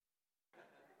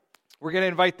We're going to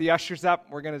invite the ushers up.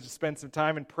 We're going to just spend some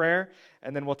time in prayer,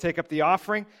 and then we'll take up the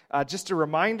offering. Just a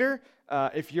reminder,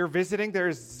 if you're visiting, there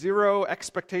is zero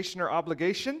expectation or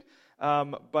obligation,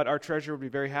 but our treasurer would be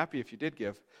very happy if you did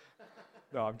give.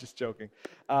 No, I'm just joking.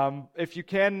 If you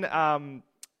can,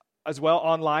 as well,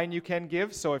 online you can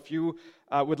give. So if you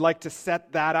would like to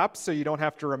set that up so you don't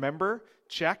have to remember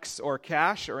checks or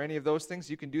cash or any of those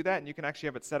things, you can do that, and you can actually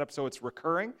have it set up so it's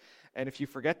recurring. And if you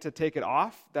forget to take it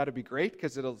off, that'd be great,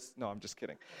 because no, I'm just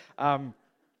kidding. It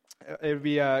would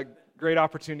be a great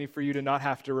opportunity for you to not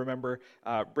have to remember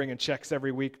bringing checks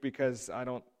every week, because I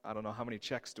don't know how many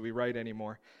checks do we write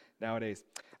anymore nowadays.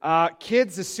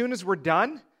 Kids, as soon as we're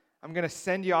done, I'm going to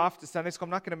send you off to Sunday school.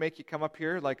 I'm not going to make you come up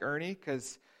here like Ernie,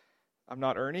 because I'm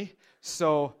not Ernie.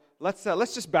 So let's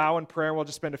just bow in prayer, and we'll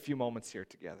just spend a few moments here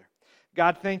together.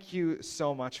 God, thank you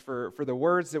so much for the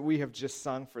words that we have just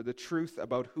sung, for the truth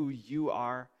about who you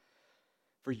are,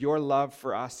 for your love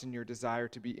for us and your desire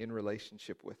to be in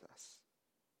relationship with us.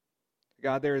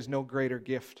 God, there is no greater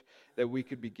gift that we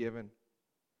could be given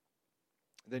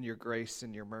than your grace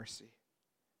and your mercy.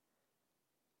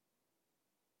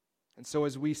 And so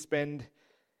as we spend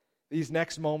these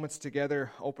next moments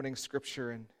together opening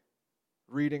Scripture and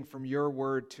reading from your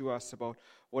word to us about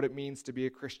what it means to be a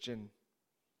Christian,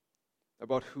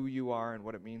 about who you are and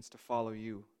what it means to follow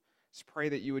you, just pray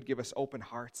that you would give us open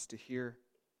hearts to hear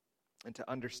and to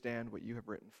understand what you have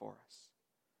written for us.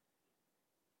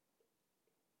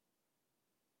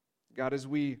 God, as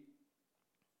we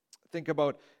think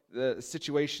about the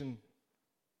situation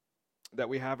that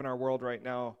we have in our world right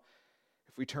now,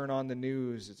 if we turn on the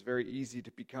news, it's very easy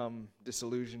to become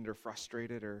disillusioned or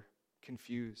frustrated or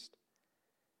confused.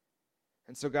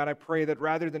 And so, God, I pray that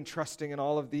rather than trusting in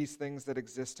all of these things that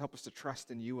exist, help us to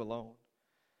trust in you alone,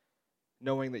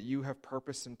 knowing that you have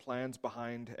purpose and plans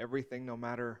behind everything, no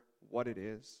matter what it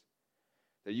is,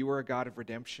 that you are a God of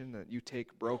redemption, that you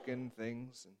take broken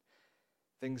things and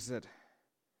things that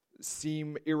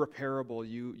seem irreparable,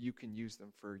 you can use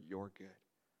them for your good.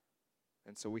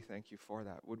 And so we thank you for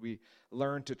that. Would we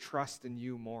learn to trust in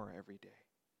you more every day?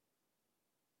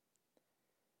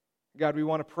 God, we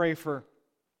want to pray for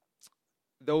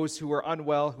those who are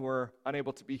unwell, who are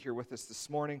unable to be here with us this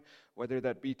morning, whether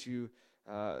that be to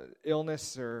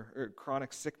illness or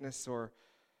chronic sickness, or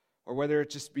whether it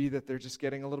just be that they're just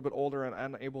getting a little bit older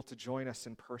and unable to join us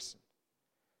in person.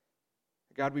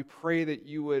 God, we pray that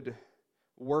you would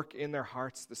work in their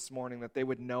hearts this morning, that they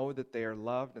would know that they are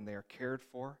loved and they are cared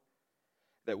for,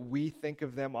 that we think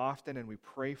of them often and we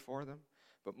pray for them,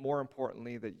 but more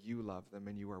importantly, that you love them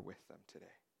and you are with them today.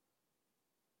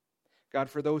 God,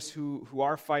 for those who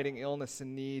are fighting illness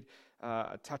and need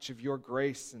a touch of your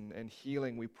grace and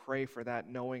healing, we pray for that,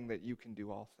 knowing that you can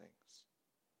do all things.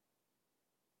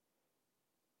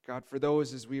 God, for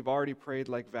those, as we've already prayed,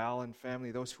 like Val and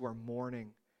family, those who are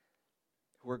mourning,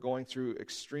 who are going through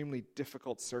extremely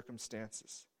difficult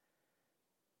circumstances,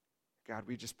 God,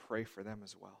 we just pray for them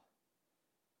as well.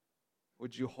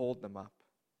 Would you hold them up?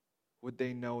 Would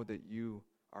they know that you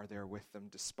are there with them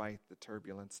despite the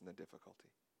turbulence and the difficulty?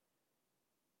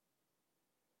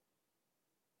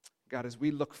 God, as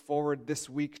we look forward this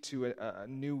week to a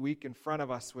new week in front of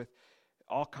us with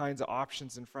all kinds of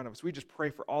options in front of us, we just pray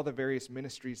for all the various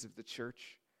ministries of the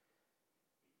church.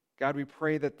 God, we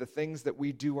pray that the things that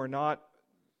we do are not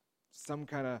some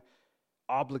kind of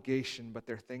obligation, but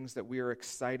they're things that we are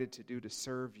excited to do to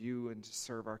serve you and to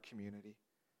serve our community.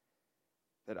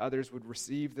 That others would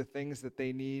receive the things that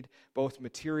they need, both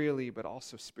materially but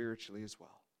also spiritually as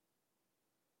well.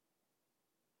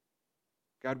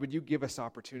 God, would you give us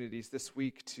opportunities this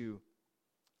week to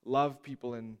love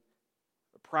people in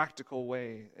a practical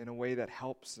way, in a way that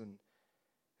helps and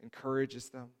encourages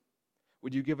them?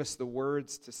 Would you give us the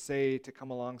words to say to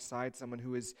come alongside someone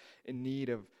who is in need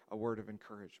of a word of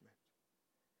encouragement?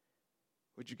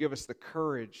 Would you give us the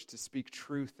courage to speak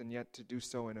truth and yet to do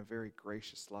so in a very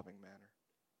gracious, loving manner?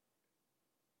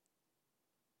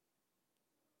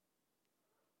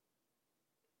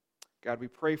 God, we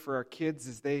pray for our kids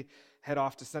as they head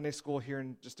off to Sunday school here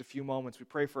in just a few moments. We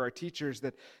pray for our teachers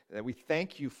that we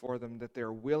thank you for them, that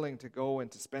they're willing to go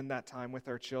and to spend that time with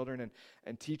our children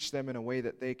and teach them in a way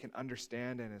that they can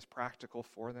understand and is practical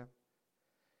for them.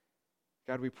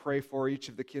 God, we pray for each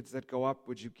of the kids that go up.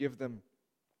 Would you give them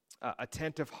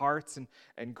attentive hearts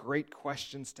and great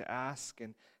questions to ask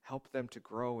and help them to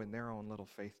grow in their own little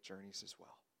faith journeys as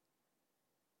well.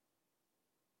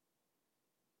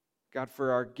 God,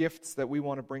 for our gifts that we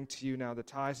want to bring to you now, the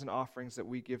tithes and offerings that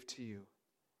we give to you.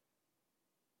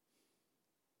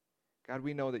 God,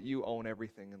 we know that you own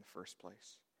everything in the first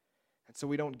place. And so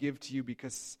we don't give to you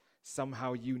because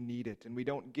somehow you need it. And we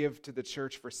don't give to the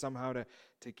church for somehow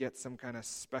to get some kind of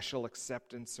special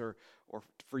acceptance or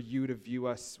for you to view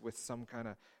us with some kind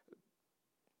of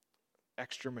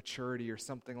extra maturity or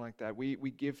something like that. We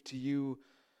give to you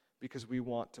because we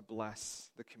want to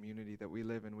bless the community that we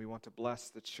live in. We want to bless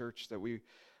the church that we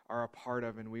are a part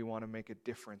of, and we want to make a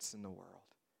difference in the world.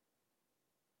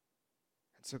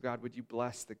 And so, God, would you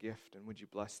bless the gift and would you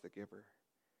bless the giver?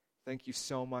 Thank you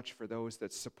so much for those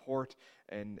that support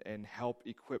and help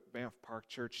equip Banff Park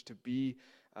Church to be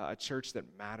a church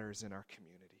that matters in our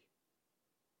community.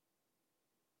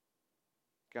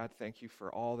 God, thank you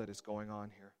for all that is going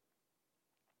on here.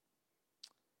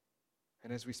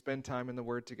 And as we spend time in the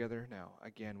Word together now,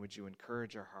 again, would you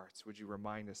encourage our hearts? Would you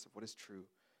remind us of what is true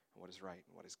and what is right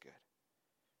and what is good?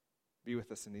 Be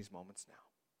with us in these moments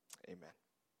now. Amen.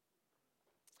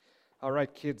 All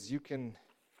right, kids, you can,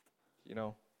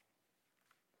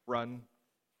 run,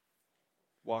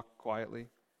 walk quietly,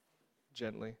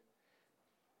 gently.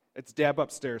 It's Deb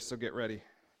upstairs, so get ready.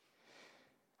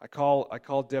 I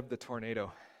call Deb the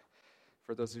tornado.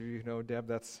 For those of you who know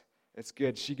Deb, it's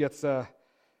good. She gets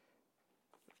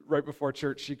right before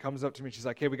church, she comes up to me. She's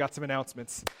like, "Hey, we got some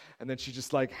announcements," and then she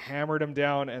just hammered them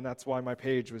down, and that's why my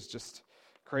page was just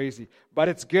crazy. But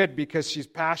it's good because she's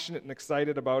passionate and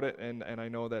excited about it, and I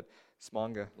know that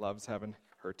Smanga loves having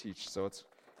her teach, so it's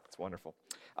wonderful.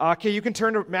 Okay, you can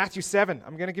turn to Matthew 7.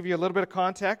 I'm going to give you a little bit of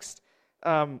context.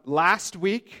 Last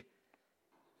week,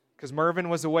 because Mervyn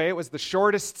was away, it was the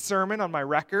shortest sermon on my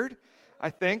record,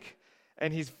 I think,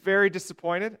 and he's very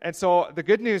disappointed. And so the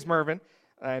good news, Mervyn,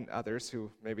 and others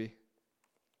who maybe...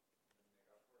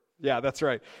 Yeah, that's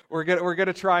right. We're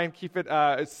gonna try and keep it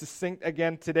succinct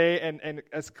again today and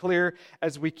as clear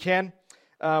as we can.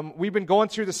 We've been going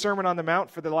through the Sermon on the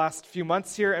Mount for the last few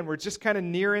months here, and we're just kind of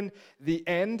nearing the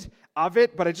end of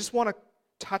it. But I just want to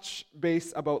touch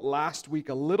base about last week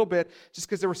a little bit, just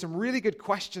because there were some really good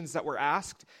questions that were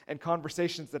asked and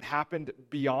conversations that happened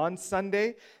beyond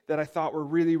Sunday that I thought were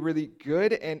really, really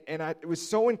good, and it was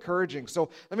so encouraging. So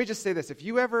let me just say this. If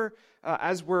you ever,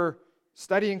 as we're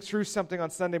studying through something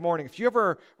on Sunday morning, if you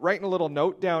ever writing a little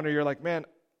note down or you're like, "Man,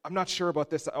 I'm not sure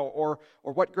about this," or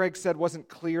what Greg said wasn't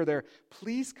clear there,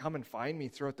 please come and find me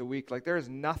throughout the week. There is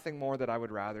nothing more that I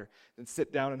would rather than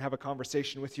sit down and have a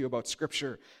conversation with you about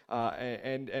Scripture.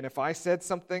 And if I said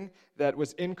something that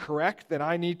was incorrect, then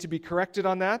I need to be corrected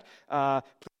on that.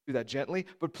 Please do that gently,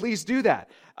 but please do that.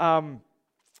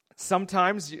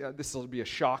 Sometimes, this will be a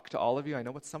shock to all of you, I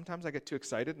know, but sometimes I get too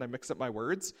excited and I mix up my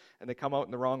words and they come out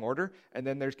in the wrong order, and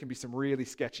then there can be some really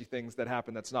sketchy things that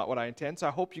happen. That's not what I intend. So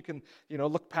I hope you can,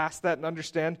 look past that and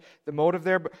understand the motive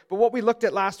there. But what we looked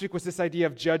at last week was this idea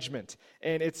of judgment.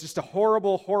 And it's just a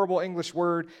horrible, horrible English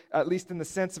word, at least in the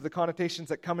sense of the connotations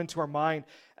that come into our mind.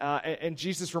 And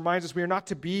Jesus reminds us we are not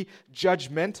to be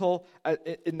judgmental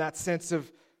in that sense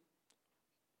of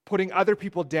putting other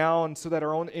people down so that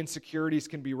our own insecurities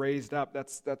can be raised up.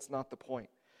 That's not the point.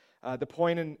 The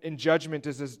point in judgment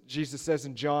is, as Jesus says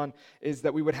in John, is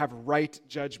that we would have right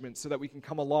judgment so that we can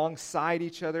come alongside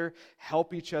each other,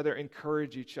 help each other,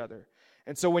 encourage each other.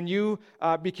 And so when you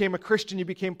became a Christian, you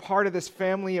became part of this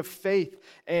family of faith.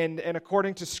 And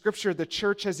according to Scripture, the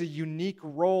church has a unique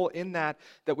role in that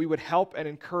we would help and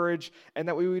encourage, and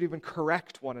that we would even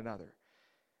correct one another.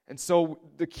 And so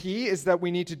the key is that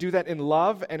we need to do that in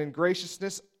love and in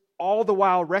graciousness, all the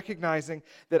while recognizing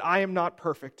that I am not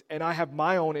perfect and I have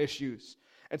my own issues.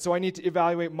 And so I need to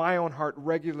evaluate my own heart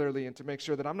regularly and to make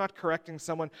sure that I'm not correcting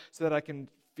someone so that I can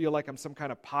feel like I'm some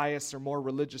kind of pious or more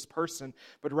religious person,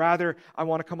 but rather I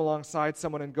want to come alongside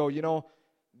someone and go,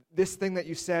 this thing that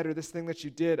you said or this thing that you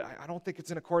did, I don't think it's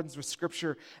in accordance with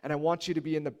Scripture, and I want you to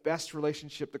be in the best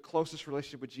relationship, the closest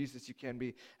relationship with Jesus you can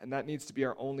be, and that needs to be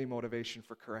our only motivation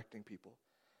for correcting people.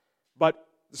 But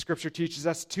the Scripture teaches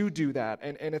us to do that,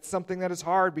 and it's something that is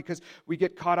hard because we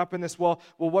get caught up in this, well,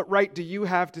 what right do you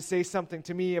have to say something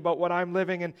to me about what I'm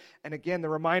living? And again, the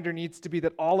reminder needs to be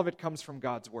that all of it comes from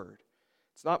God's Word.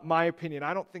 It's not my opinion.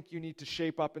 I don't think you need to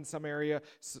shape up in some area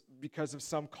because of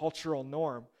some cultural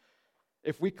norm.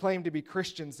 If we claim to be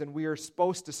Christians, then we are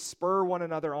supposed to spur one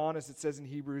another on, as it says in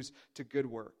Hebrews, to good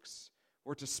works.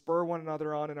 We're to spur one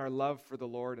another on in our love for the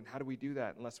Lord. And how do we do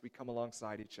that unless we come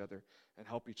alongside each other and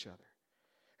help each other?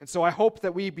 And so I hope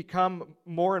that we become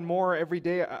more and more every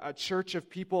day a church of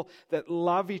people that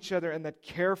love each other and that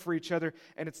care for each other.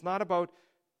 And it's not about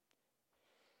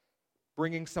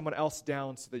bringing someone else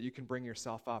down so that you can bring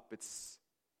yourself up. It's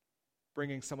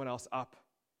bringing someone else up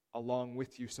along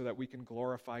with you so that we can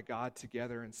glorify God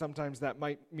together. And sometimes that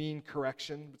might mean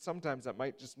correction, but sometimes that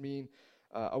might just mean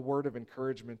a word of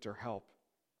encouragement or help.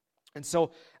 And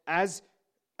so as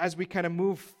as we kind of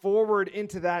move forward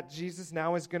into that, Jesus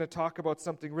now is going to talk about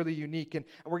something really unique. And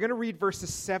we're going to read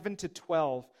verses 7 to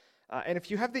 12. And if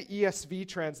you have the ESV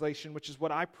translation, which is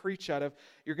what I preach out of,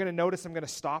 you're going to notice I'm going to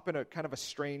stop in a kind of a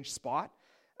strange spot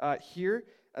here,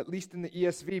 at least in the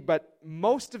ESV. But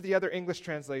most of the other English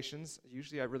translations,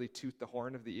 usually I really toot the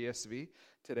horn of the ESV.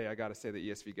 Today I got to say the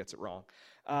ESV gets it wrong.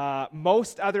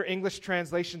 Most other English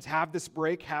translations have this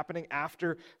break happening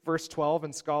after verse 12,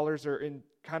 and scholars are in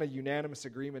kind of unanimous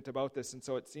agreement about this, and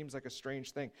so it seems like a strange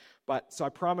thing. But so I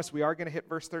promise we are going to hit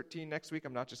verse 13 next week.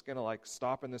 I'm not just going to like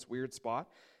stop in this weird spot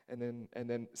and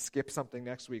then skip something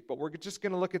next week. But we're just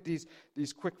going to look at these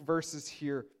quick verses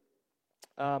here.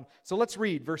 So let's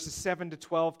read verses 7 to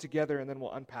 12 together, and then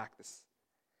we'll unpack this.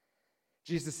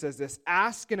 Jesus says this,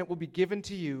 "Ask and it will be given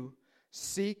to you.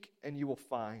 Seek and you will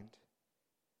find.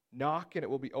 Knock and it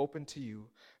will be opened to you.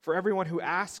 For everyone who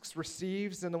asks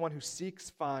receives, and the one who seeks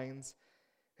finds,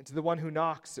 and to the one who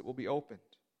knocks it will be opened.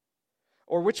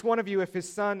 Or which one of you, if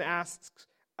his son asks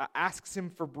him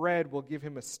for bread, will give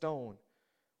him a stone?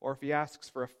 Or if he asks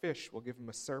for a fish, will give him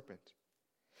a serpent?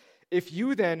 If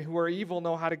you then, who are evil,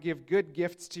 know how to give good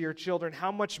gifts to your children,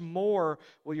 how much more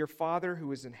will your Father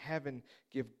who is in heaven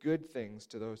give good things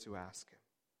to those who ask him?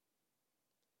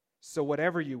 So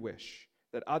whatever you wish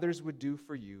that others would do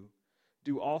for you,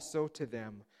 do also to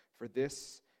them, for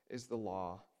this is the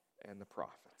law and the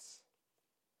prophets."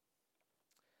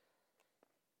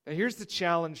 Now here's the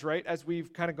challenge, right, as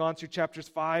we've kind of gone through chapters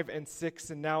 5 and 6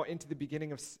 and now into the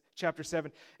beginning of chapter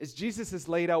 7, is Jesus has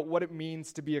laid out what it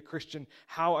means to be a Christian,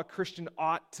 how a Christian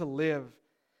ought to live.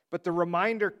 But the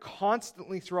reminder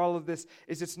constantly through all of this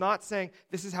is it's not saying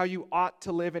this is how you ought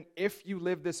to live, and if you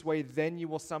live this way, then you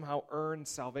will somehow earn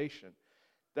salvation.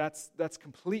 That's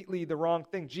completely the wrong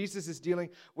thing. Jesus is dealing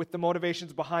with the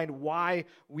motivations behind why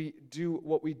we do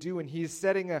what we do, and he's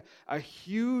setting a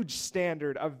huge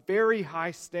standard, a very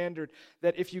high standard,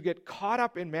 that if you get caught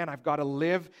up in, man, I've got to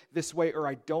live this way or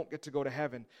I don't get to go to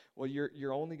heaven, well,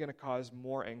 you're only going to cause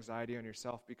more anxiety on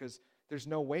yourself, because there's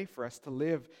no way for us to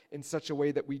live in such a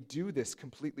way that we do this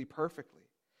completely perfectly.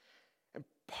 And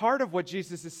part of what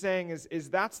Jesus is saying is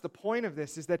that's the point of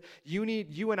this, is that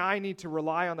you and I need to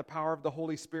rely on the power of the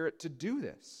Holy Spirit to do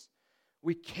this.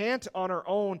 We can't on our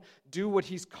own do what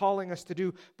he's calling us to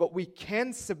do, but we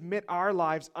can submit our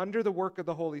lives under the work of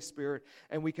the Holy Spirit,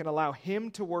 and we can allow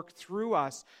him to work through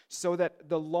us, so that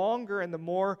the longer and the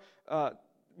more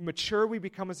mature we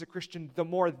become as a Christian, the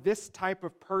more this type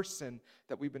of person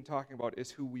that we've been talking about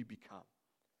is who we become.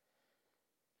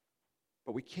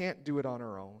 But we can't do it on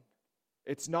our own.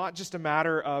 It's not just a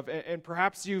matter of, and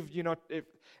perhaps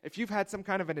if you've had some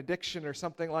kind of an addiction or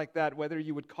something like that, whether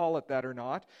you would call it that or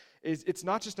not, it's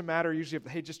not just a matter usually of,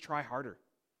 hey, just try harder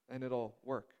and it'll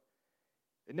work.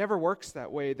 It never works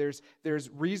that way. There's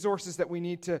resources that we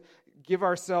need to give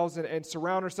ourselves and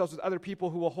surround ourselves with other people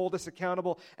who will hold us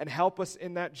accountable and help us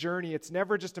in that journey. It's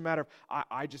never just a matter of,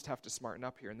 I just have to smarten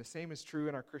up here. And the same is true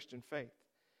in our Christian faith.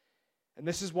 And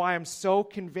this is why I'm so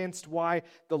convinced why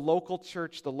the local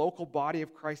church, the local body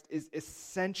of Christ, is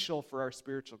essential for our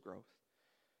spiritual growth.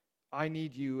 I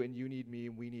need you and you need me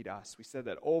and we need us. We said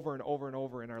that over and over and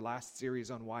over in our last series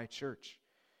on Why Church.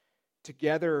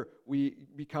 Together, we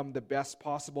become the best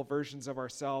possible versions of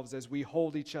ourselves as we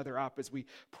hold each other up, as we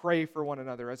pray for one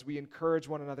another, as we encourage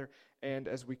one another, and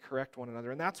as we correct one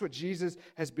another. And that's what Jesus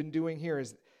has been doing here,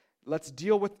 is let's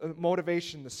deal with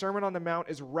motivation. The Sermon on the Mount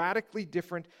is radically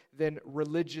different than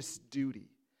religious duty.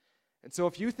 And so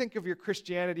if you think of your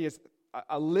Christianity as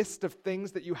a list of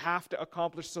things that you have to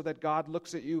accomplish so that God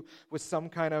looks at you with some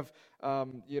kind of,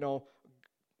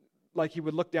 like he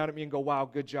would look down at me and go, wow,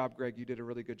 good job, Greg, you did a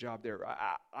really good job there.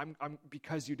 I'm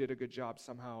because you did a good job,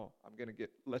 somehow I'm going to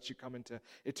let you come into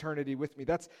eternity with me.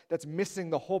 That's missing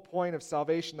the whole point of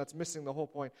salvation. That's missing the whole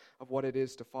point of what it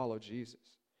is to follow Jesus.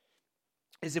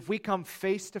 Is if we come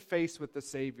face to face with the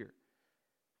Savior,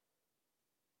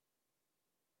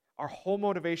 our whole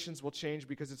motivations will change,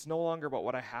 because it's no longer about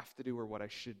what I have to do or what I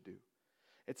should do.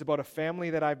 It's about a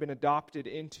family that I've been adopted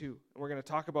into. And we're going to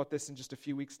talk about this in just a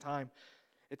few weeks' time.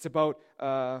 It's about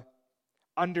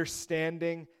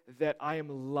understanding that I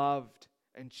am loved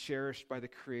and cherished by the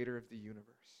Creator of the universe.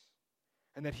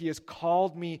 And that he has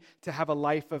called me to have a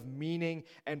life of meaning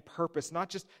and purpose, not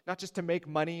just to make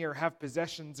money or have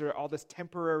possessions or all this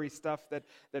temporary stuff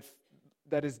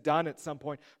that is done at some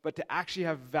point, but to actually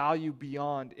have value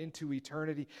beyond into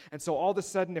eternity. And so all of a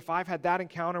sudden, if I've had that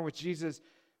encounter with Jesus,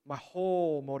 my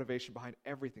whole motivation behind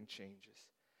everything changes.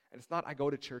 And it's not I go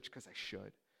to church because I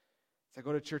should. So I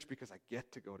go to church because I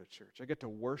get to go to church. I get to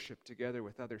worship together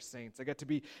with other saints. I get to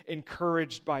be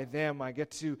encouraged by them. I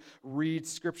get to read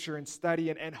Scripture and study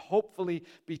and hopefully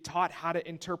be taught how to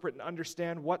interpret and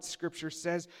understand what Scripture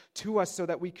says to us so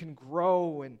that we can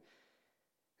grow. And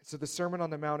so the Sermon on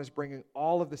the Mount is bringing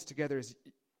all of this together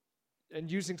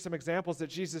and using some examples that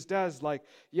Jesus does, like,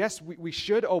 yes, we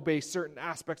should obey certain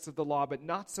aspects of the law, but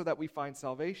not so that we find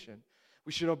salvation.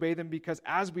 We should obey them because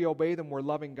as we obey them, we're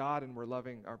loving God and we're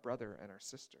loving our brother and our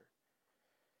sister.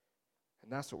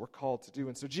 And that's what we're called to do.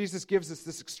 And so Jesus gives us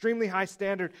this extremely high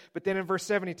standard, but then in verse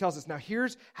 7 he tells us, now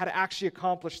here's how to actually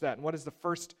accomplish that. And what does the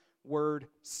first word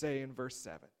say in verse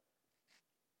 7?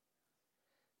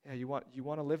 Yeah, you want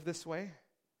to live this way?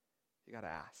 You got to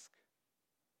ask.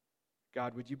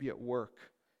 God, would you be at work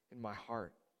in my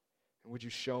heart? And would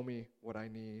you show me what I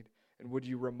need? And would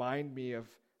you remind me of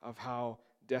how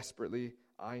desperately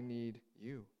I need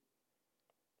you?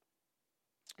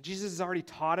 Jesus has already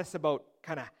taught us about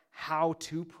kind of how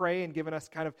to pray and given us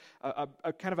kind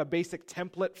of a basic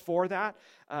template for that,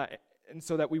 and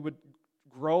so that we would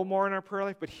grow more in our prayer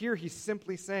life. But here he's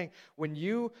simply saying, when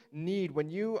you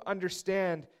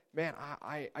understand, man,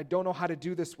 I don't know how to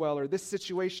do this well, or this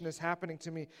situation is happening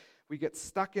to me, we get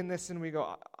stuck in this and we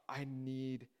go, I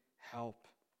need help.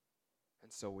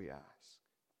 And so we ask.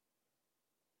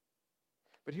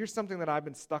 But here's something that I've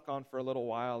been stuck on for a little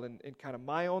while in kind of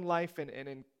my own life and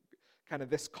in kind of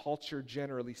this culture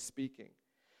generally speaking.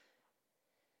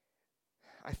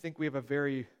 I think we have a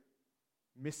very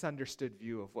misunderstood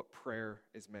view of what prayer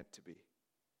is meant to be.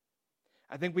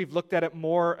 I think we've looked at it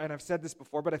more, and I've said this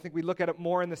before, but I think we look at it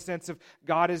more in the sense of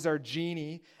God is our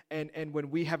genie, and when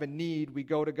we have a need, we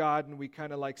go to God and we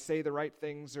kind of like say the right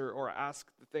things or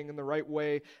ask the thing in the right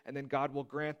way, and then God will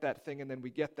grant that thing, and then we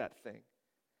get that thing.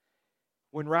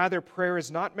 When rather prayer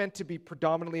is not meant to be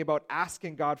predominantly about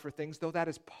asking God for things, though that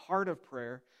is part of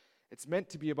prayer. It's meant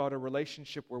to be about a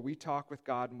relationship where we talk with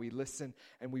God and we listen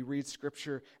and we read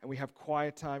Scripture and we have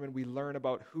quiet time and we learn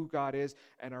about who God is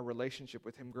and our relationship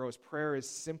with Him grows. Prayer is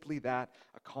simply that,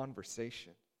 a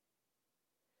conversation.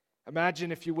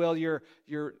 Imagine, if you will, you're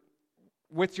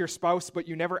with your spouse, but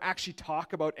you never actually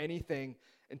talk about anything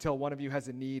until one of you has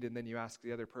a need, and then you ask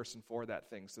the other person for that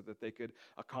thing so that they could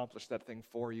accomplish that thing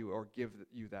for you or give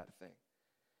you that thing.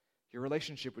 Your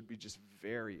relationship would be just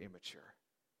very immature.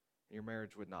 Your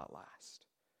marriage would not last.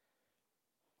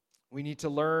 We need to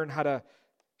learn how to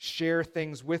share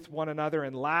things with one another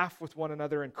and laugh with one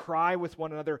another and cry with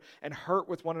one another and hurt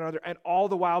with one another, and all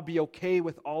the while be okay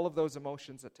with all of those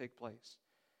emotions that take place.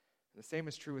 And the same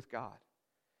is true with God.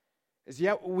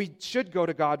 Yet we should go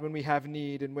to God when we have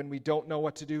need and when we don't know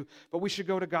what to do, but we should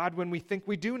go to God when we think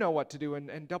we do know what to do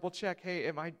and double check, hey,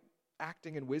 am I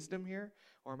acting in wisdom here,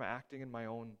 or am I acting in my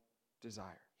own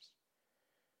desires?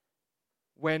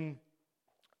 When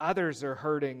others are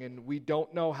hurting and we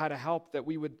don't know how to help, that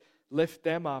we would lift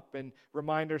them up and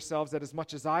remind ourselves that as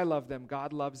much as I love them,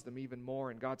 God loves them even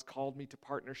more, and God's called me to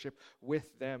partnership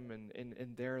with them and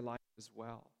in their life as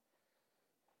well.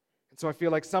 And so I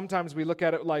feel like sometimes we look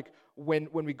at it like when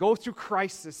we go through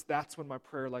crisis, that's when my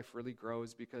prayer life really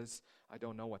grows, because I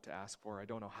don't know what to ask for, I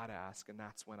don't know how to ask, and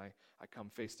that's when I come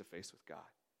face to face with God.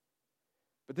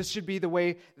 But this should be the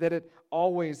way that it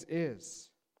always is.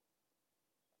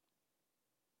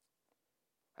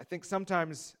 I think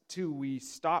sometimes, too, we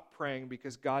stop praying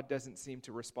because God doesn't seem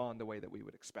to respond the way that we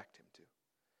would expect Him to.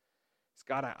 It's,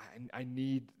 God, I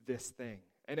need this thing.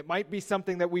 And it might be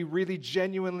something that we really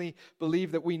genuinely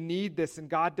believe that we need this, and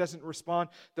God doesn't respond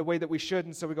the way that we should.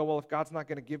 And so we go, well, if God's not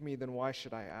going to give me, then why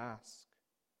should I ask?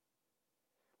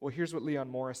 Well, here's what Leon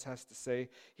Morris has to say.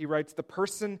 He writes, the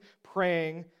person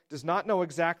praying does not know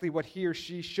exactly what he or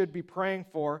she should be praying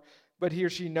for, but he or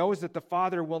she knows that the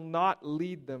Father will not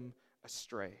lead them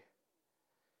astray.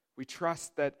 We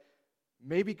trust that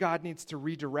maybe God needs to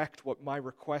redirect what my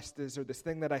request is, or this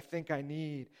thing that I think I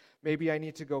need. Maybe I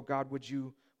need to go, God, would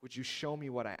you show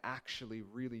me what I actually,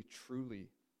 really,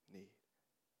 truly need?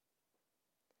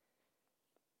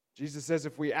 Jesus says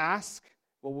if we ask,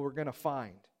 well, we're going to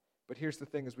find. But here's the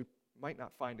thing, is we might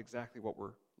not find exactly what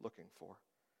we're looking for.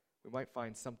 We might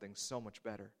find something so much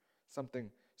better, something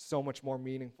so much more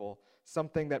meaningful,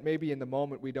 something that maybe in the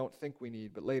moment we don't think we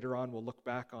need, but later on we'll look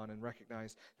back on and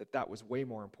recognize that that was way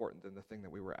more important than the thing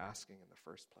that we were asking in the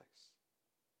first place.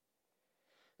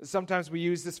 Sometimes we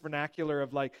use this vernacular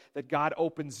of like that God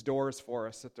opens doors for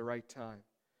us at the right time.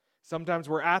 Sometimes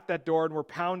we're at that door and we're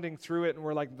pounding through it and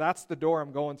we're like, that's the door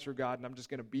I'm going through, God, and I'm just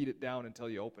going to beat it down until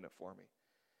you open it for me.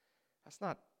 That's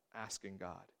not asking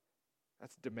God.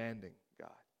 That's demanding God.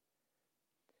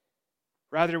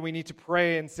 Rather, we need to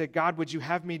pray and say, God, would you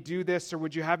have me do this, or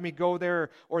would you have me go there,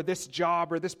 or this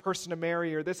job, or this person to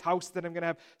marry, or this house that I'm going to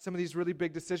have? Some of these really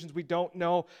big decisions we don't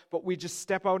know, but we just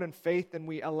step out in faith and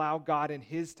we allow God in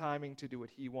His timing to do what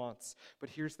He wants. But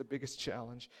here's the biggest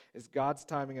challenge, is God's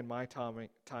timing and my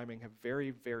timing have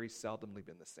very, very seldomly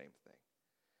been the same thing.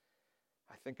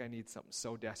 I think I need something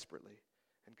so desperately.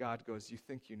 And God goes, you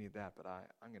think you need that, but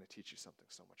I'm going to teach you something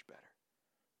so much better.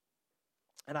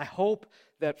 And I hope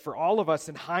that for all of us,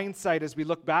 in hindsight, as we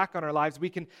look back on our lives, we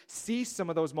can see some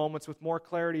of those moments with more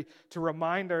clarity to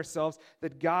remind ourselves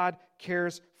that God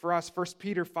cares for us. 1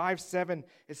 Peter 5:7,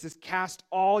 it says, cast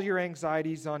all your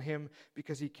anxieties on Him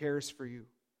because He cares for you.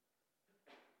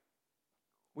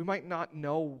 We might not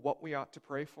know what we ought to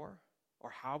pray for,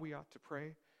 or how we ought to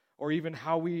pray, or even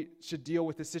how we should deal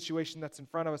with the situation that's in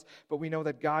front of us, but we know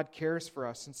that God cares for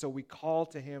us, and so we call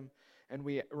to Him and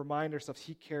we remind ourselves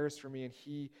He cares for me and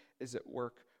He is at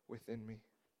work within me.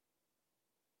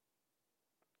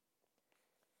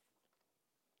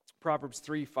 Proverbs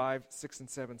 3:5, 6, and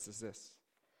 7 says this: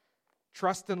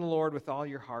 trust in the Lord with all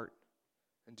your heart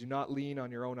and do not lean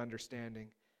on your own understanding.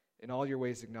 In all your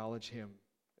ways acknowledge Him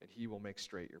and He will make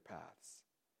straight your paths.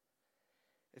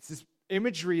 It's this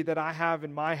imagery that I have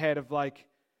in my head of like,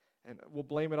 and we'll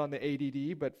blame it on the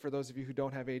ADD, but for those of you who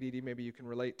don't have ADD, maybe you can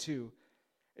relate too,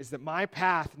 is that my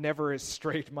path never is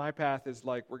straight. My path is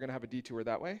like, we're going to have a detour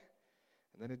that way,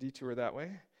 and then a detour that way.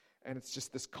 And it's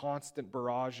just this constant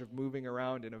barrage of moving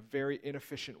around in a very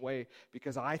inefficient way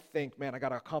because I think, man, I got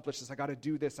to accomplish this. I got to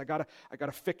do this. I got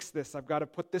to fix this. I've got to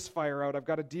put this fire out. I've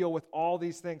got to deal with all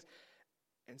these things.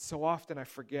 And so often I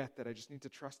forget that I just need to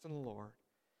trust in the Lord,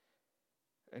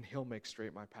 and He'll make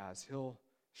straight my paths. He'll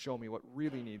show me what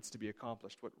really needs to be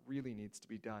accomplished, what really needs to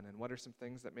be done, and what are some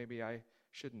things that maybe I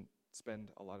shouldn't spend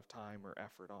a lot of time or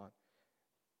effort on.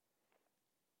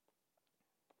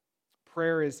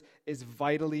 Prayer is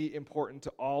vitally important to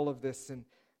all of this. And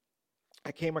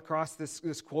I came across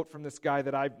this quote from this guy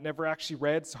that I've never actually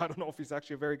read, so I don't know if he's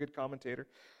actually a very good commentator.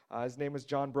 His name was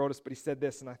John Brodus, but he said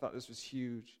this, and I thought this was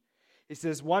huge. He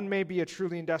says, one may be a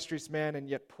truly industrious man and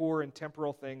yet poor in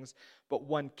temporal things, but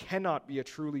one cannot be a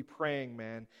truly praying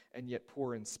man and yet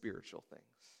poor in spiritual things.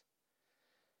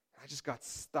 I just got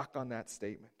stuck on that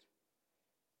statement.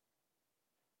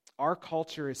 Our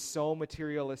culture is so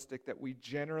materialistic that we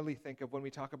generally think of, when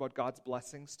we talk about God's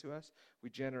blessings to us, we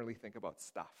generally think about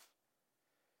stuff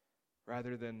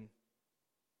rather than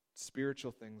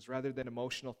spiritual things, rather than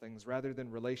emotional things, rather than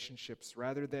relationships,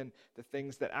 rather than the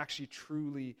things that actually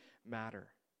truly matter.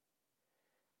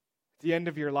 At the end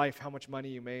of your life, how much money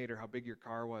you made, or how big your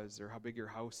car was, or how big your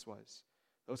house was,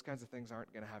 those kinds of things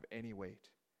aren't going to have any weight.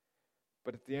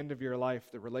 But at the end of your life,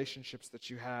 the relationships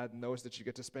that you had and those that you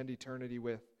get to spend eternity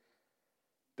with,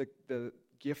 the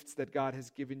gifts that God has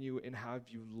given you and how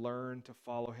you learn to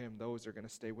follow Him, those are going to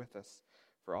stay with us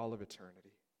for all of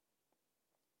eternity.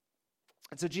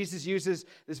 And so Jesus uses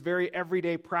this very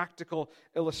everyday practical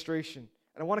illustration.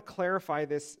 And I want to clarify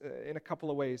this in a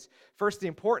couple of ways. First, the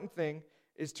important thing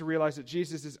is to realize that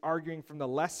Jesus is arguing from the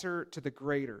lesser to the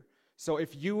greater. So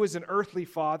if you as an earthly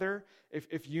father,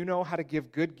 if you know how to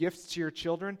give good gifts to your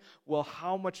children, well,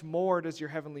 how much more does your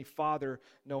heavenly Father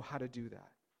know how to do that?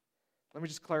 Let me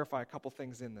just clarify a couple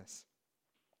things in this.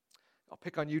 I'll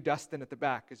pick on you, Dustin, at the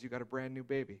back, because you got a brand new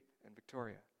baby, and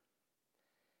Victoria.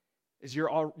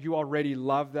 You already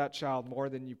love that child more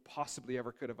than you possibly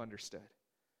ever could have understood.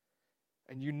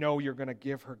 And you know you're going to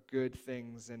give her good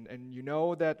things, and you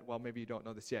know that, well, maybe you don't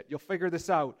know this yet. You'll figure this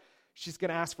out. She's going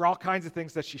to ask for all kinds of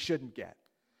things that she shouldn't get,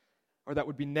 or that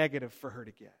would be negative for her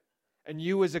to get. And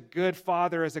you as a good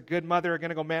father, as a good mother, are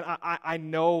going to go, man, I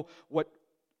know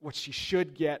what she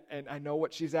should get, and I know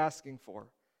what she's asking for.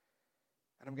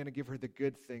 And I'm going to give her the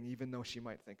good thing, even though she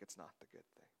might think it's not the good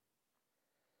thing.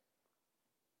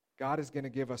 God is going to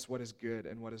give us what is good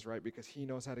and what is right because He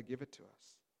knows how to give it to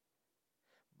us.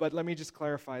 But let me just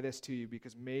clarify this to you,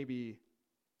 because maybe,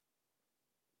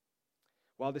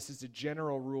 while this is a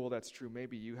general rule that's true,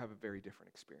 maybe you have a very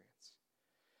different experience.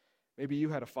 Maybe you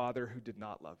had a father who did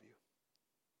not love you,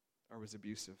 or was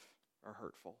abusive, or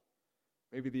hurtful.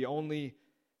 Maybe the only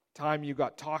time you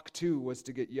got talked to was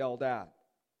to get yelled at.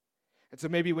 And so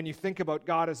maybe when you think about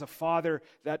God as a father,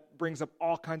 that brings up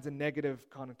all kinds of negative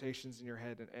connotations in your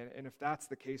head. And if that's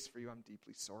the case for you, I'm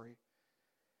deeply sorry.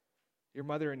 Your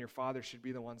mother and your father should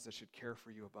be the ones that should care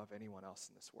for you above anyone else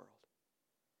in this world.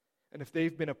 And if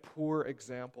they've been a poor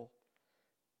example,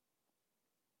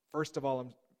 first of all,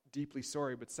 I'm deeply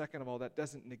sorry. But second of all, that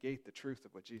doesn't negate the truth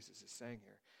of what Jesus is saying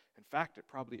here. In fact, it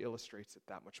probably illustrates it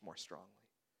that much more strongly.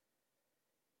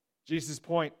 Jesus'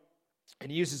 point And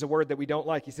he uses a word that we don't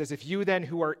like. He says, if you then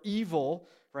who are evil,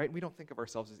 right? We don't think of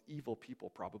ourselves as evil people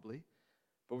probably.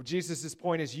 But Jesus'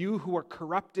 point is, you who are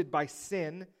corrupted by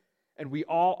sin, and we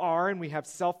all are, and we have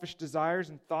selfish desires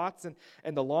and thoughts,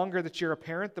 and the longer that you're a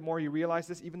parent, the more you realize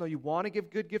this, even though you want to give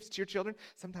good gifts to your children,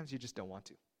 sometimes you just don't want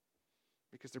to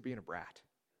because they're being a brat.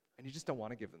 And you just don't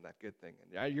want to give them that good thing.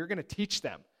 And you're going to teach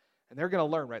them, and they're going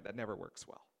to learn, right? That never works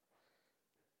well.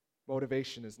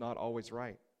 Motivation is not always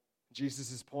right.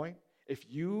 Jesus' point, if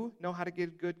you know how to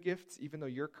give good gifts, even though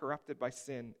you're corrupted by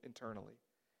sin internally,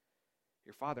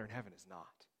 your Father in heaven is not.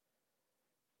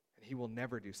 And he will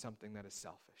never do something that is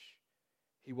selfish.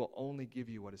 He will only give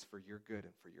you what is for your good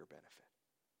and for your benefit.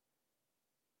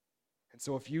 And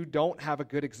so if you don't have a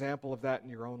good example of that in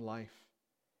your own life,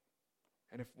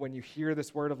 and if when you hear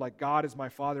this word of like, God is my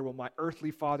Father, will my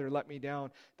earthly father let me down,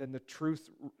 then the truth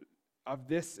of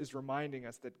this is reminding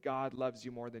us that God loves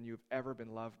you more than you've ever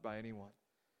been loved by anyone.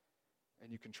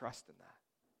 And you can trust in that.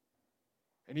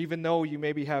 And even though you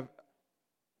maybe have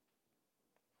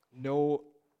no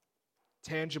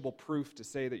tangible proof to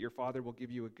say that your Father will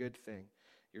give you a good thing,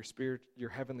 your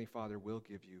heavenly Father will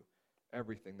give you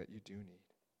everything that you do need.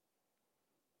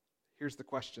 Here's the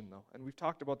question, though, and we've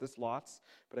talked about this lots,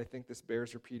 but I think this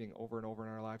bears repeating over and over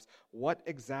in our lives. What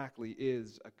exactly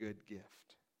is a good gift?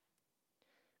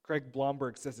 Craig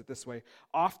Blomberg says it this way: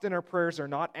 often our prayers are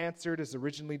not answered as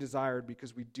originally desired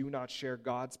because we do not share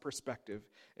God's perspective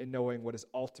in knowing what is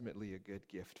ultimately a good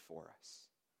gift for us.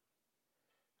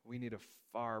 We need a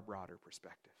far broader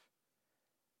perspective.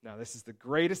 Now, this is the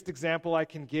greatest example I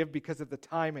can give because of the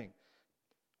timing.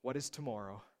 What is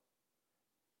tomorrow?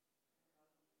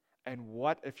 And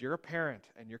what if you're a parent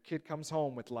and your kid comes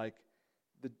home with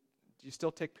do you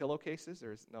still take pillowcases?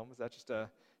 Or is that just a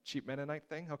cheap Mennonite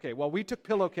thing? Okay, well, we took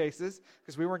pillowcases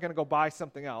because we weren't going to go buy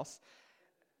something else.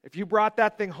 If you brought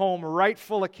that thing home right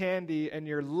full of candy and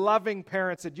your loving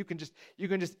parent said, you can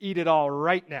just eat it all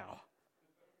right now.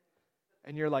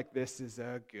 And you're like, this is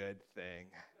a good thing.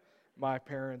 My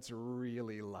parents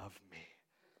really love me.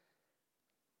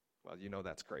 Well, you know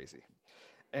that's crazy.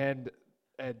 And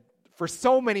for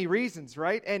so many reasons,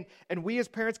 right? And we as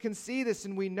parents can see this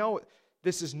and we know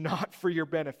this is not for your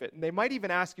benefit. And they might even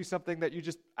ask you something that you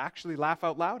just actually laugh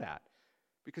out loud at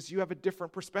because you have a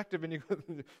different perspective and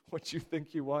what you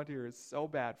think you want here is so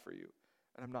bad for you.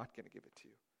 And I'm not going to give it to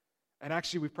you. And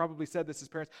actually, we've probably said this as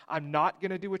parents, I'm not going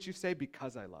to do what you say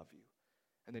because I love you.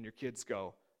 And then your kids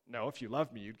go, no, if you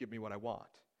love me, you'd give me what I want.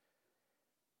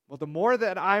 Well, the more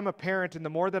that I'm a parent and the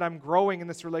more that I'm growing in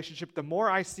this relationship, the more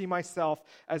I see myself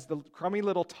as the crummy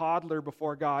little toddler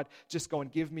before God, just going,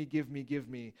 give me, give me, give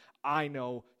me. I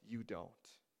know you don't.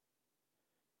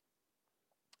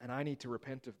 And I need to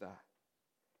repent of that.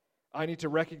 I need to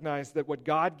recognize that what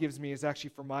God gives me is actually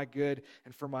for my good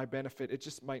and for my benefit. It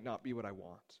just might not be what I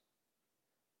want.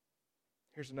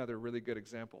 Here's another really good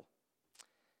example.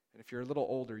 And if you're a little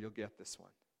older, you'll get this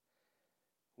one.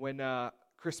 When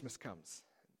Christmas comes,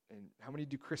 and how many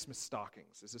do Christmas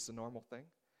stockings? Is this a normal thing?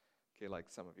 Okay, like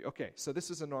some of you. Okay, so this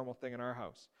is a normal thing in our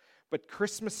house. But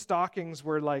Christmas stockings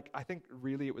were I think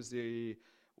really it was the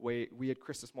way we had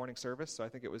Christmas morning service, so I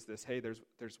think it was this, hey,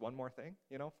 there's one more thing,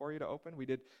 for you to open. We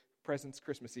did presents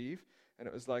Christmas Eve, and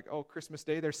it was like, oh, Christmas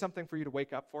Day, there's something for you to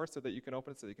wake up for so that you can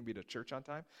open it so that you can be to church on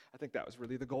time. I think that was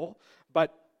really the goal.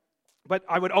 But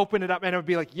I would open it up, and it would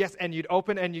be like, yes, and you'd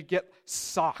open, and you'd get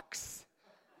socks.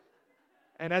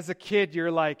 And as a kid, you're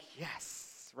like,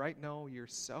 yes, right? No, you're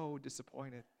so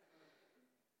disappointed.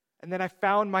 And then I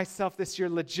found myself this year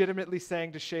legitimately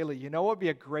saying to Shayla, you know what would be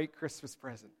a great Christmas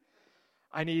present?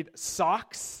 I need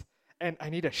socks, and I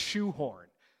need a shoehorn,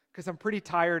 because I'm pretty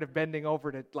tired of bending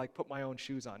over to put my own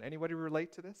shoes on. Anybody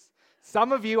relate to this?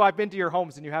 Some of you, I've been to your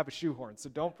homes, and you have a shoehorn, so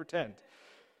don't pretend.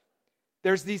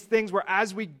 There's these things where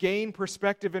as we gain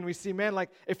perspective and we see, man,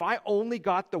 if I only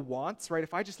got the wants, right?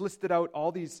 If I just listed out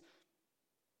all these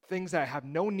things that I have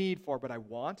no need for but I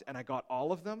want and I got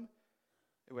all of them,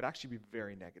 it would actually be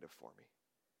very negative for me.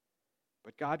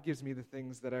 But God gives me the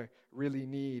things that I really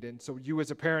need. And so you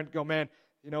as a parent go, man,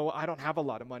 I don't have a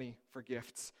lot of money for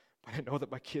gifts, but I know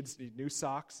that my kids need new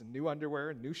socks and new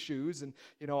underwear and new shoes and,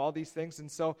 all these things.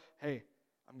 And so, hey,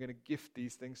 I'm going to gift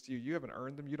these things to you. You haven't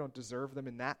earned them. You don't deserve them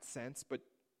in that sense. But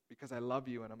because I love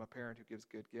you and I'm a parent who gives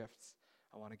good gifts,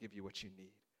 I want to give you what you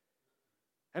need.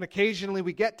 And occasionally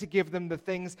we get to give them the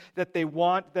things that they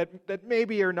want that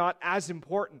maybe are not as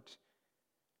important.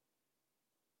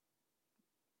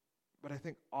 But I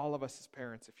think all of us as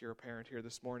parents, if you're a parent here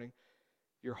this morning,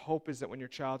 your hope is that when your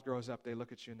child grows up, they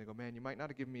look at you and they go, man, you might not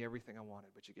have given me everything I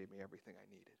wanted, but you gave me everything I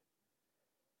needed.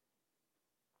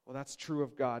 Well, that's true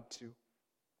of God too.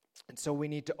 And so we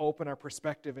need to open our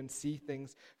perspective and see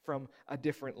things from a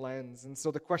different lens. And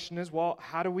so the question is, well,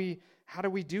 how do we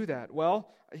do that? Well,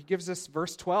 he gives us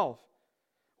verse 12.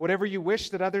 Whatever you wish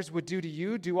that others would do to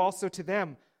you, do also to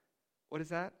them. What is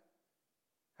that?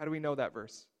 How do we know that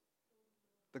verse?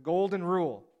 The golden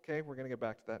rule. Okay, we're going to get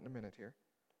back to that in a minute here.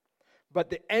 But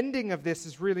the ending of this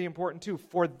is really important too.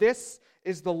 For this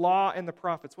is the law and the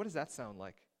prophets. What does that sound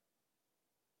like?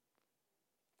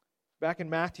 Back in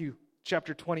Matthew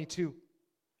chapter 22.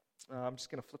 I'm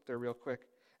just going to flip there real quick.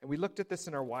 And we looked at this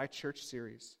in our Why Church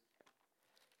series.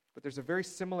 But there's a very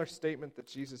similar statement that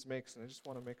Jesus makes, and I just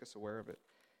want to make us aware of it.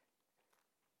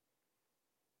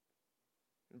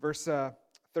 In verse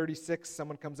 36,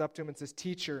 someone comes up to him and says,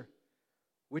 "Teacher,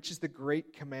 which is the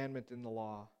great commandment in the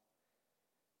law?"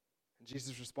 And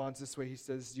Jesus responds this way. He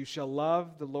says, "You shall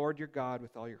love the Lord your God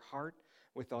with all your heart,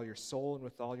 with all your soul, and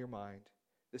with all your mind.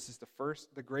 This is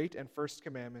the great and first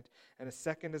commandment, and a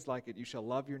second is like it. You shall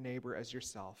love your neighbor as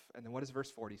yourself." And then what does verse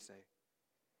 40 say?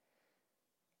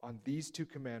 On these two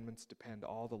commandments depend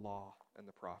all the law and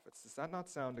the prophets. Does that not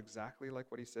sound exactly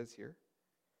like what he says here?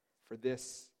 For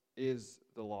this is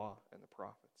the law and the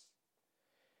prophets.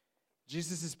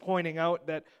 Jesus is pointing out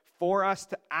that for us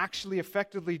to actually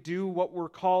effectively do what we're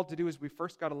called to do is we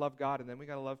first got to love God and then we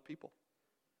got to love people.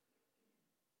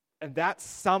 And that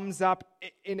sums up,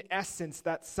 in essence,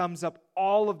 that sums up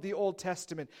all of the Old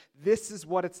Testament. This is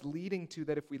what it's leading to,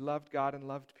 that if we loved God and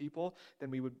loved people, then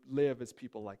we would live as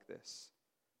people like this.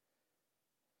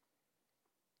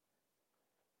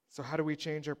 So how do we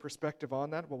change our perspective on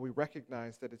that? Well, we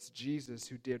recognize that it's Jesus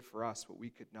who did for us what we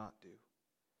could not do.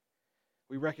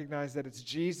 We recognize that it's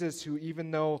Jesus who,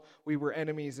 even though we were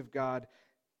enemies of God,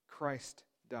 Christ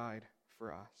died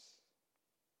for us.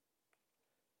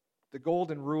 The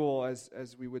golden rule,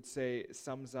 as we would say,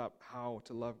 sums up how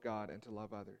to love God and to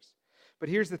love others. But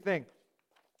here's the thing.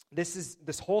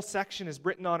 This whole section is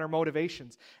written on our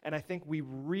motivations, and I think we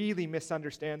really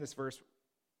misunderstand this verse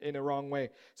in a wrong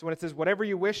way. So when it says, whatever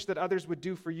you wish that others would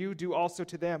do for you, do also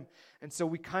to them. And so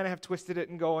we kind of have twisted it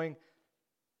and going,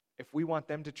 if we want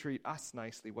them to treat us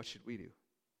nicely, what should we do?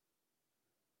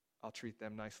 I'll treat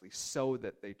them nicely so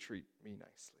that they treat me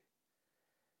nicely.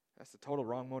 That's the total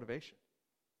wrong motivation.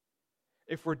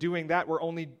 If we're doing that, we're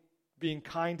only being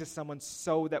kind to someone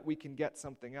so that we can get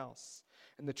something else.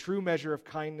 And the true measure of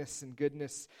kindness and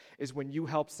goodness is when you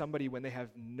help somebody when they have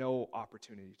no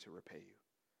opportunity to repay you.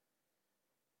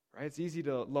 Right? It's easy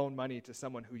to loan money to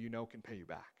someone who you know can pay you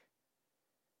back.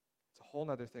 It's a whole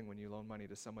other thing when you loan money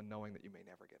to someone knowing that you may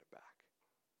never get it back.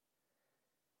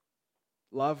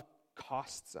 Love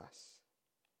costs us.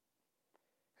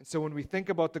 And so when we think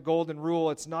about the golden rule,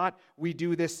 it's not we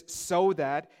do this so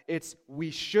that, it's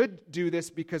we should do this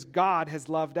because God has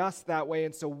loved us that way,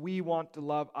 and so we want to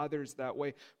love others that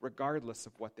way, regardless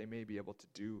of what they may be able to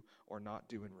do or not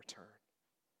do in return.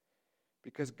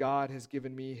 Because God has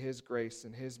given me His grace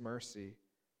and His mercy,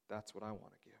 that's what I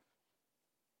want to give.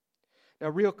 Now,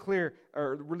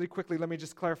 really quickly, let me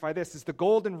just clarify this. Is the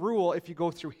golden rule, if you go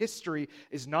through history,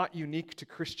 is not unique to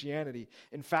Christianity.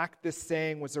 In fact, this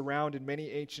saying was around in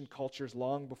many ancient cultures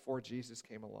long before Jesus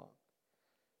came along.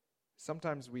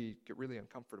 Sometimes we get really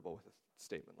uncomfortable with a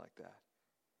statement like that.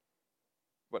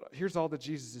 But here's all that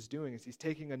Jesus is doing, is He's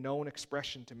taking a known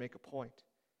expression to make a point.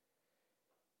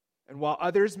 And while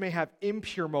others may have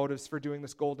impure motives for doing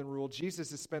this golden rule,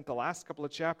 Jesus has spent the last couple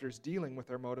of chapters dealing with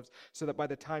our motives so that by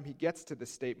the time He gets to this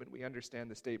statement, we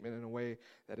understand the statement in a way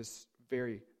that is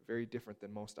very, very different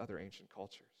than most other ancient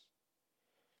cultures.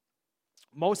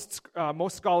 Most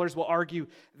scholars will argue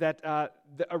that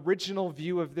the original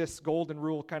view of this golden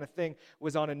rule kind of thing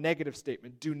was on a negative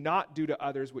statement. Do not do to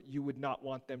others what you would not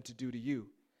want them to do to you.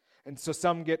 And so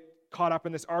some get caught up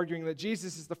in this arguing that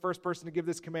Jesus is the first person to give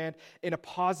this command in a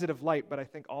positive light, but I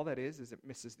think all that is it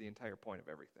misses the entire point of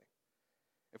everything.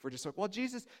 If we're just like, well,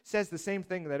 Jesus says the same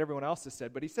thing that everyone else has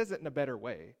said, but He says it in a better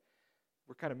way,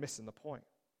 we're kind of missing the point.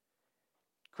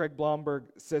 Craig Blomberg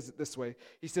says it this way.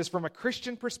 He says, from a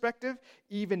Christian perspective,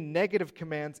 even negative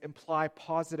commands imply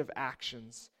positive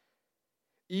actions.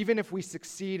 Even if we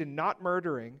succeed in not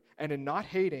murdering and in not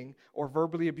hating or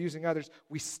verbally abusing others,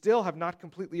 we still have not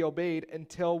completely obeyed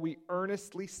until we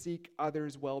earnestly seek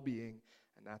others' well-being.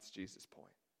 And that's Jesus'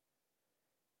 point.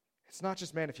 It's not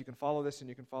just, man, if you can follow this and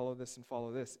you can follow this and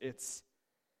follow this. It's,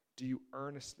 do you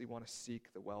earnestly want to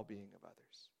seek the well-being of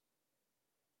others?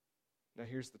 Now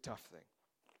here's the tough thing.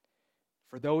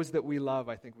 For those that we love,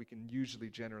 I think we can usually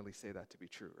generally say that to be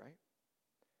true, right?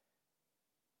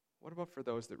 What about for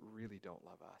those that really don't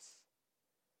love us?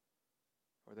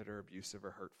 Or that are abusive or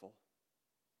hurtful?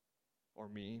 Or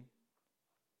mean?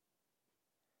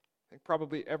 think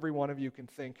probably every one of you can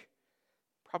think,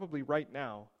 probably right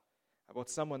now, about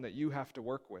someone that you have to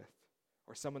work with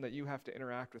or someone that you have to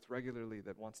interact with regularly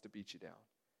that wants to beat you down.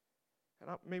 And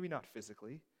maybe not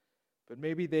physically, but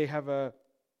maybe they have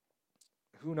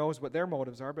who knows what their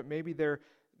motives are, but maybe they're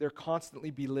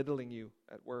constantly belittling you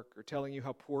at work or telling you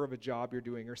how poor of a job you're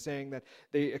doing or saying that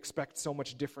they expect so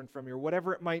much different from you or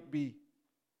whatever it might be.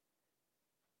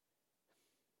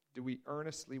 Do we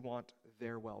earnestly want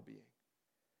their well-being?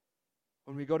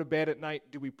 When we go to bed at night,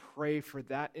 do we pray for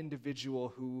that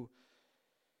individual who,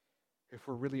 if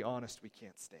we're really honest, we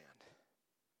can't stand?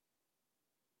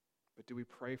 But do we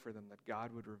pray for them that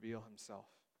God would reveal himself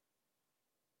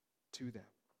to them?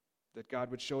 That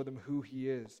God would show them who he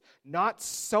is? Not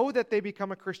so that they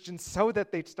become a Christian, so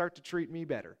that they start to treat me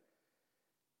better.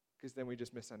 Because then we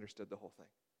just misunderstood the whole thing.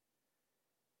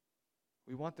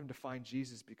 We want them to find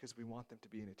Jesus because we want them to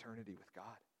be in eternity with God.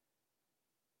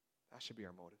 That should be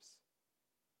our motives.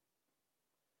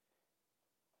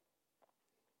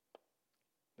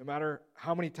 No matter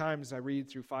how many times I read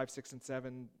through 5, 6, and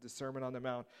 7, the Sermon on the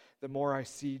Mount, the more I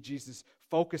see Jesus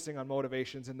focusing on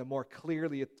motivations and the more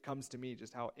clearly it comes to me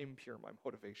just how impure my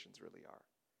motivations really are.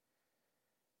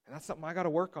 And that's something I got to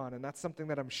work on, and that's something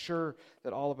that I'm sure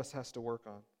that all of us has to work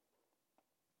on.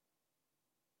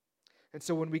 And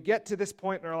so when we get to this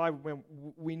point in our life, when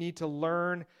we need to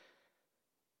learn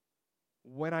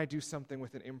when I do something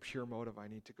with an impure motive, I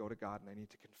need to go to God and I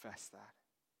need to confess that.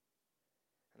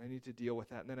 And I need to deal with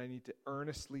that. And then I need to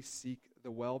earnestly seek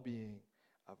the well-being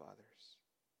of others.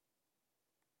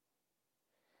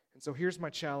 And so here's my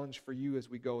challenge for you as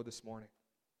we go this morning.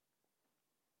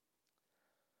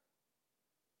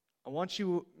 I want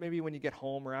you, maybe when you get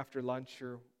home or after lunch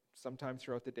or sometime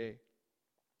throughout the day,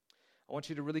 I want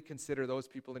you to really consider those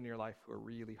people in your life who are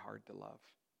really hard to love.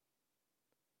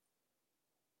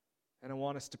 And I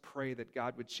want us to pray that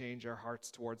God would change our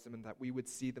hearts towards them and that we would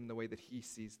see them the way that he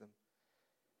sees them.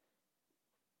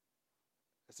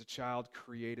 As a child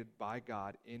created by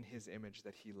God in his image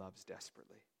that he loves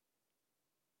desperately.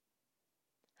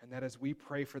 And that as we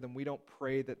pray for them, we don't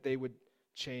pray that they would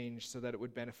change so that it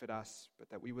would benefit us, but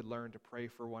that we would learn to pray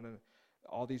for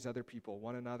all these other people,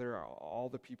 one another, all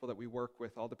the people that we work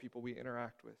with, all the people we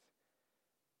interact with.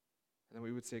 And then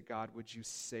we would say, God, would you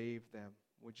save them?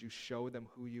 Would you show them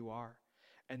who you are?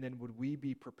 And then would we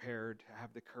be prepared to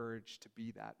have the courage to be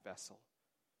that vessel,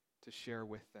 to share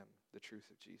with them the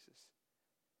truth of Jesus?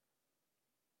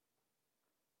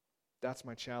 That's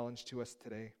my challenge to us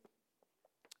today.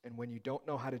 And when you don't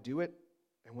know how to do it,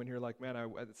 and when you're like, man,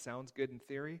 it sounds good in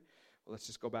theory, well, let's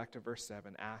just go back to verse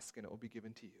 7. Ask and it will be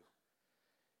given to you.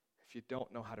 If you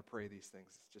don't know how to pray these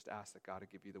things, just ask that God will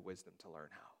give you the wisdom to learn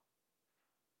how.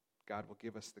 God will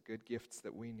give us the good gifts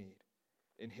that we need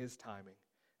in his timing,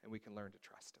 and we can learn to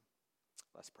trust him.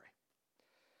 Let's pray.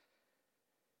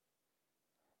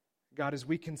 God, as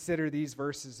we consider these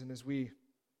verses and as we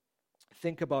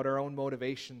think about our own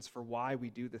motivations for why we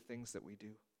do the things that we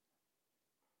do,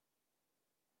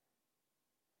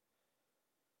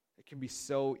 it can be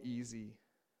so easy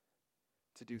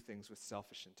to do things with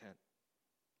selfish intent.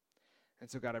 And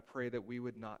so, God, I pray that we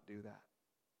would not do that.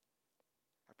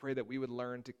 I pray that we would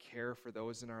learn to care for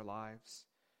those in our lives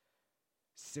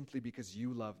simply because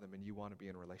you love them and you want to be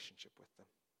in relationship with them.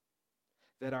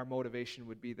 That our motivation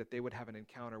would be that they would have an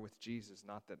encounter with Jesus,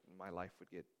 not that my life would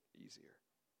get easier.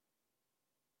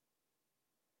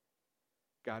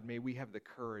 God, may we have the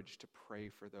courage to pray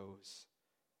for those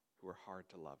who are hard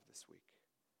to love this week.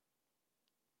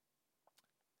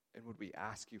 And would we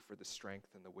ask you for the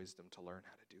strength and the wisdom to learn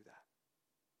how to do that?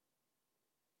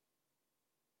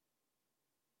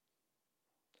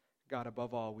 God,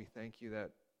 above all, we thank you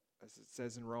that, as it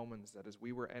says in Romans, that as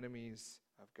we were enemies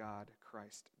of God,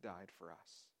 Christ died for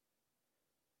us.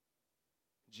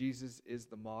 Jesus is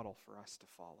the model for us to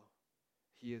follow.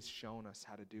 He has shown us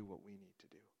how to do what we need to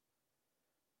do.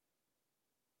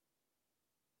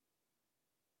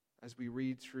 As we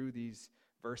read through these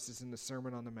verses in the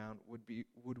Sermon on the Mount,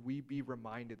 would we be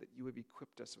reminded that you have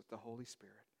equipped us with the Holy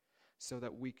Spirit so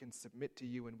that we can submit to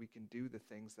you and we can do the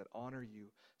things that honor you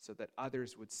so that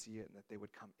others would see it and that they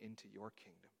would come into your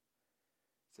kingdom,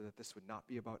 so that this would not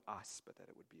be about us, but that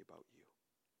it would be about you.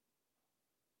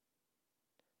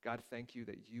 God, thank you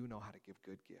that you know how to give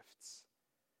good gifts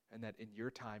and that in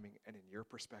your timing and in your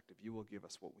perspective, you will give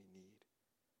us what we need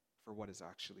for what is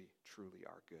actually truly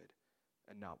our good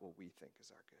and not what we think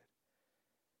is our good.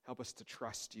 Help us to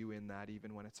trust you in that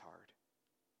even when it's hard.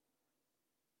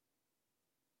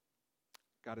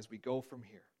 God, as we go from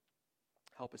here,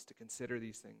 help us to consider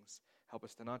these things. Help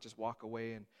us to not just walk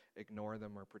away and ignore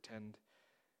them or pretend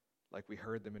like we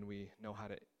heard them and we know how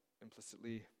to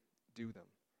implicitly do them,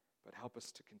 but help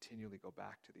us to continually go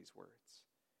back to these words.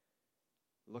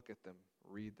 Look at them,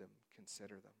 read them,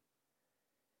 consider them.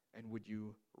 And would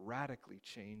you radically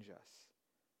change us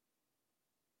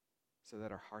so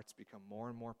that our hearts become more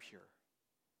and more pure,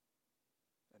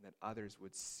 and that others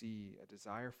would see a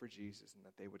desire for Jesus and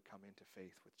that they would come into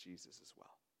faith with Jesus as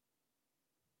well.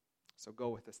 So go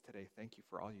with us today. Thank you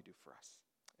for all you do for us.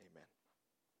 Amen.